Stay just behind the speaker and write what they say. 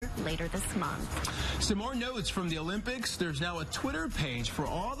later this month. Some more notes from the Olympics. There's now a Twitter page for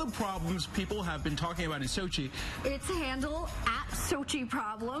all the problems people have been talking about in Sochi. Its handle @Sochi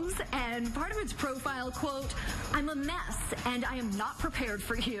Problems, and part of its profile, quote, "I'm a mess and I am not prepared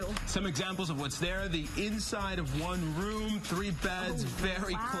for you." Some examples of what's there: the inside of one room, 3 beds,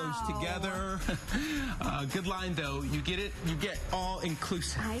 very close together. Good line though. You get it. You get all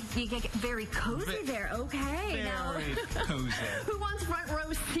inclusive. You get very cozy there. Okay. Very cozy. Who wants front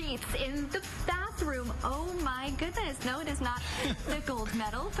row seats in the bathroom? Oh my goodness. No, it is not the gold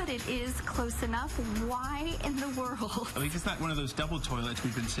medal, but it is close enough. Why in the world? At least it's not one of those double toilets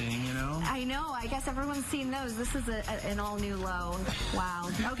we've been seeing, you know? I know. I guess everyone's seen those. This is an all-new low. Wow.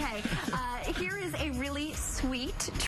 Okay. Here is a really sweet